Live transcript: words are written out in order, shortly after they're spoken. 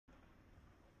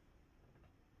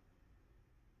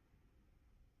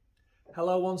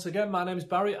Hello once again, my name is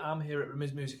Barry, I'm here at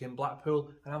Remiz Music in Blackpool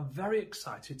and I'm very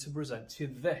excited to present to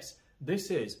you this. This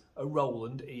is a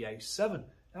Roland EA7.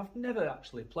 Now, I've never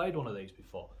actually played one of these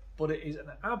before, but it is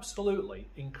an absolutely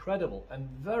incredible and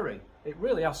it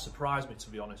really has surprised me, to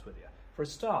be honest with you. For a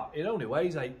start, it only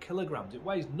weighs 8 kilograms, it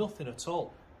weighs nothing at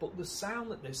all, but the sound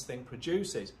that this thing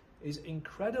produces is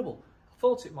incredible. I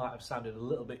thought it might have sounded a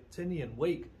little bit tinny and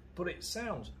weak, but it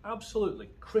sounds absolutely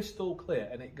crystal clear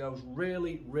and it goes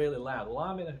really loud. Well,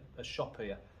 I'm in a shop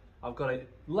here, I've got it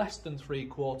less than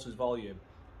 3/4 volume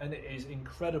and it is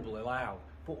incredibly loud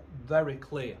but very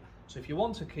clear. So if you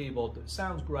want a keyboard that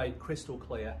sounds great, crystal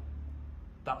clear,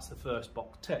 that's the first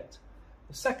box ticked.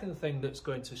 The second thing that's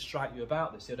going to strike you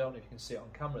about this, I don't know if you can see it on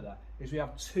camera there, is we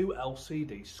have 2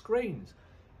 LCD screens.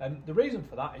 And the reason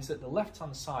for that is that the left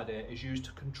hand side here is used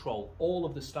to control all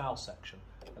of the style section,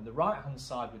 and the right hand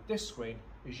side with this screen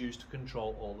is used to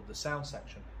control all of the sound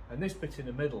section. And this bit in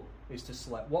the middle is to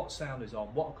select what sound is on,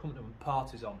 what accompaniment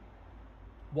part is on,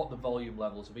 what the volume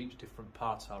levels of each different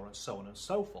part are, and so on and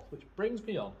so forth, which brings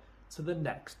me on to the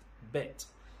next bit.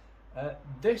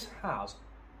 This has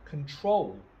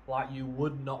control like you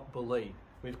would not believe.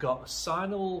 We've got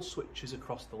assignable switches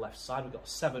across the left side, we've got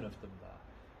 7 of them there.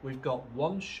 We've got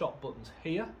one-shot buttons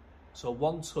here, so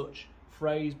one-touch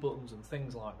phrase buttons and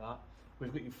things like that.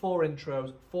 We've got your 4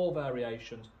 intros, 4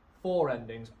 variations, 4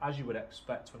 endings, as you would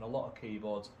expect on a lot of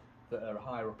keyboards that are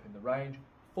higher up in the range.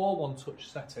 4 one-touch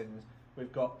settings.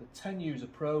 We've got the 10 user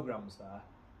programs there,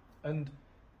 and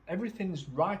everything's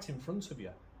right in front of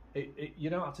you.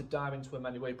 You don't have to dive into a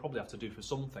menu, where you probably have to do for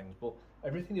some things, but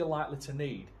everything you're likely to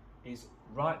need is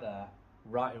right there,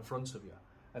 right in front of you.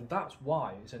 And that's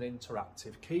why it's an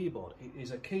interactive keyboard. It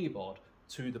is a keyboard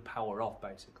to the power of,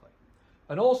 basically.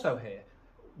 And also here,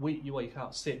 you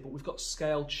can't see it, but we've got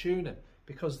scale tuning,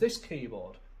 because this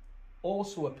keyboard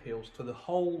also appeals to the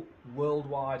whole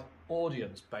worldwide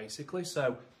audience, basically.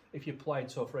 So if you're playing,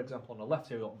 so for example, on the left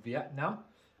here, we've got Vietnam.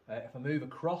 If I move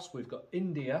across, we've got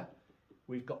India,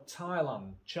 we've got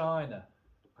Thailand, China,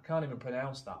 I can't even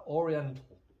pronounce that, Oriental.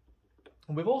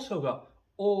 And we've also got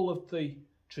all of the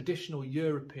traditional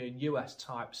European, US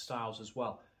type styles as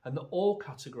well. And they're all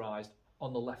categorized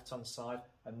on the left-hand side.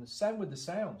 And the same with the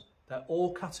sounds. They're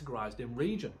all categorized in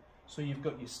region. So you've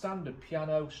got your standard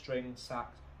piano, string,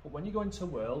 sax. But when you go into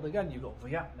world, again, you've got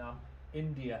Vietnam,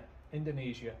 India,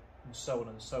 Indonesia, and so on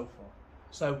and so forth.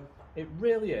 So it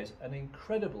really is an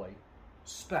incredibly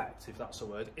spec'd, if that's a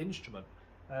word, instrument.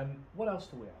 What else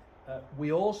do we have?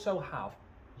 We also have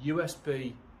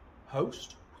USB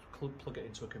host, plug it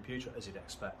into a computer as you'd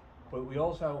expect, but we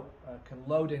also can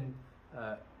load in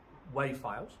WAV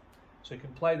files, so you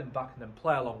can play them back and then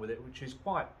play along with it, which is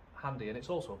quite handy, and it's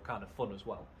also kind of fun as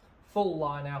well. Full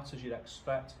line out as you'd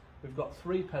expect. We've got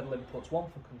 3 pedal inputs, 1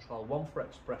 for control, 1 for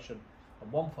expression,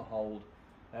 and 1 for hold.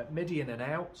 MIDI in and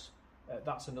out,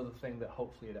 that's another thing that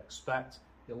hopefully you'd expect.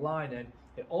 Your line in.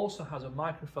 It also has a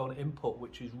microphone input,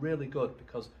 which is really good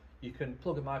because you can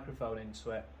plug a microphone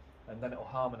into it and then it'll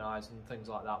harmonise and things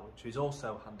like that, which is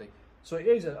also handy. So it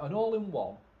is an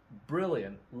all-in-one,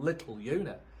 brilliant little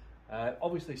unit.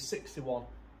 Obviously 61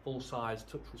 full-size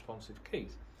touch responsive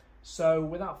keys. So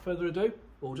without further ado,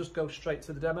 we'll just go straight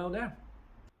to the demo now.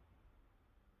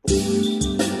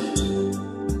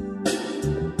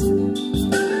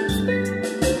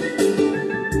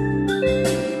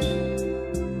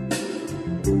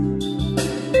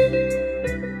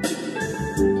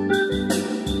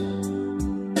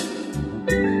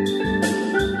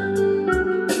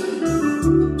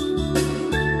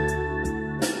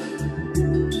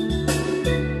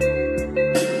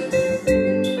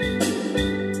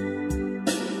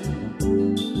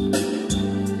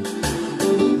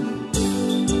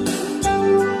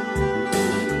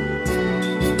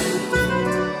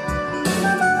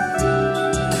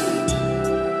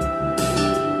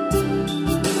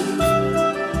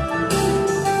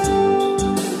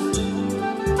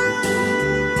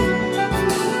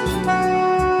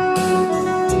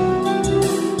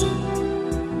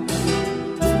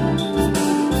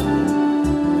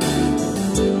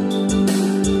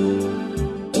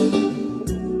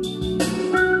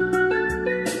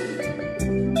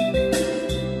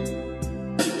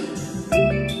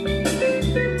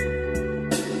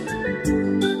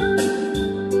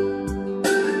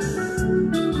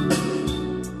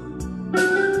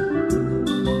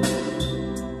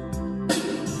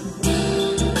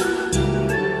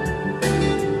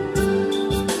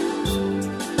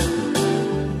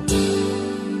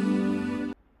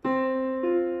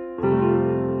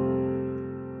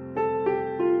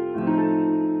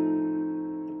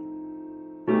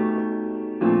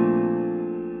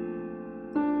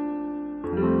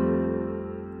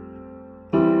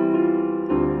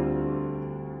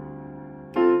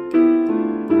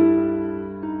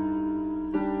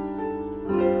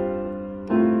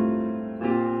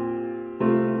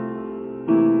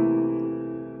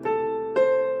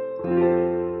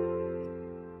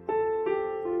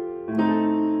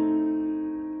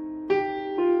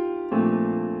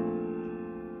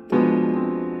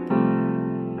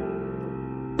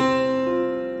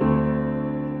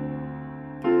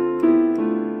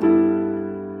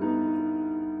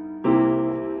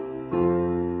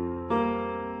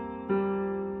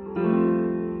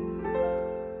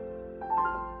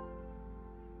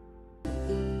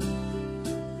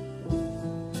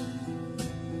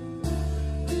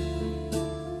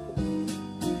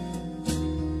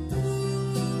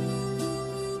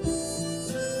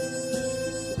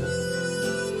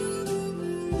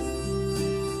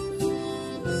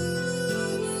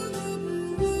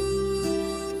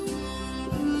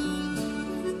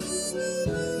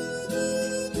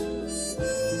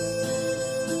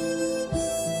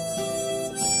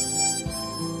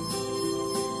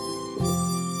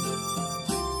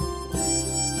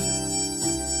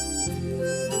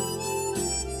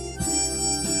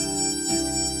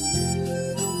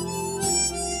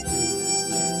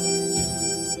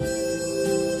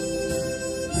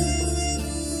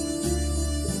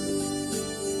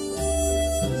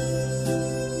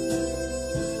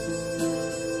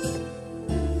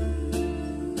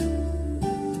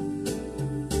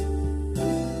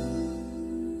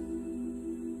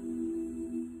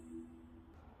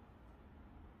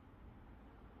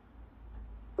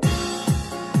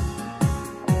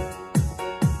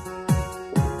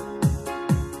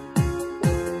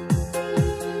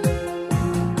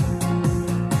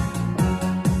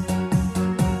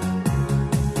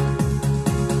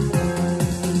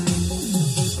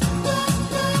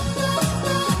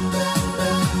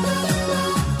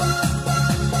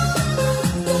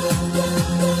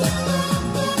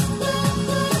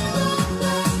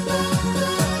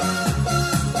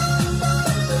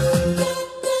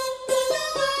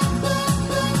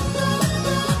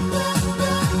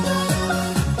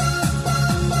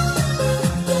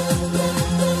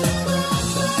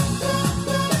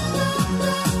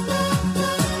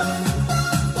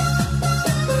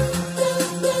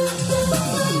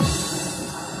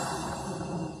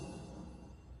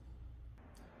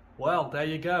 there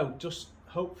you go. Just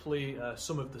hopefully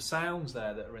some of the sounds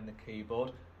there that are in the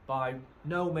keyboard. By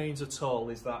no means at all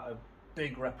is that a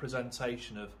big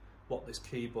representation of what this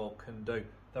keyboard can do.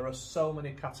 There are so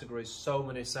many categories, so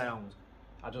many sounds.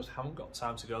 I just haven't got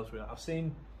time to go through it. I've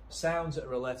seen sounds that are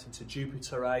relating to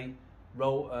Jupiter A,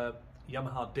 Yamaha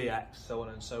DX, so on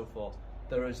and so forth.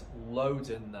 There is loads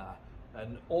in there,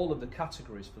 and all of the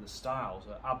categories for the styles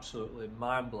are absolutely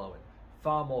mind-blowing.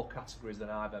 Far more categories than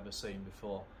I've ever seen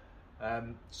before.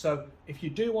 So if you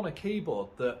do want a keyboard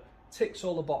that ticks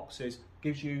all the boxes,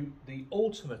 gives you the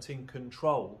ultimate in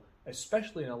control,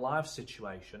 especially in a live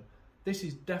situation, this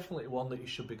is definitely one that you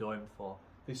should be going for.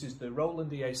 This is the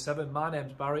Roland EA7. My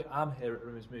name's Barry. I'm here at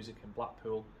Rimmers Music in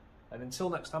Blackpool. And until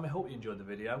next time, I hope you enjoyed the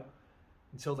video.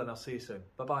 Until then, I'll see you soon.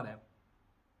 Bye-bye now.